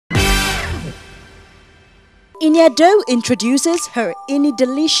EDO introduces her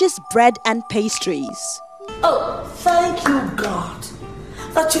INIDELICIOUS bread and pastries. Oh, thank you, God,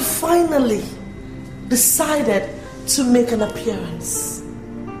 that you finally decided to make an appearance.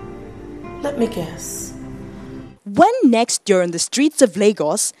 Let me guess. When next you're on the streets of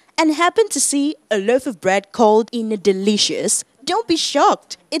Lagos and happen to see a loaf of bread called INIDELICIOUS, don't be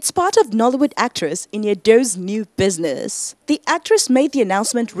shocked. It's part of Nollywood actress EDO's new business. The actress made the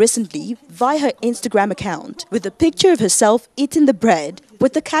announcement recently via her Instagram account with a picture of herself eating the bread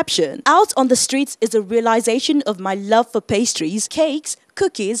with the caption, "Out on the streets is a realization of my love for pastries, cakes,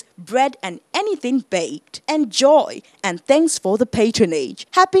 cookies, bread and anything baked. Enjoy and thanks for the patronage.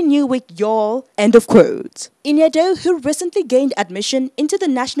 Happy New Week, y'all." End of quote. EDO, who recently gained admission into the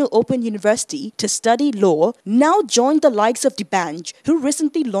National Open University to study law, now joined the likes of D'banj, who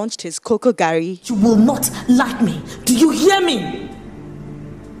recently launched his Cocoa Gari. You will not like me. Do you hear me?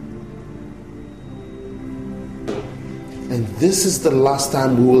 And this is the last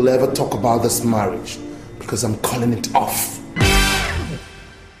time we will ever talk about this marriage, because I'm calling it off.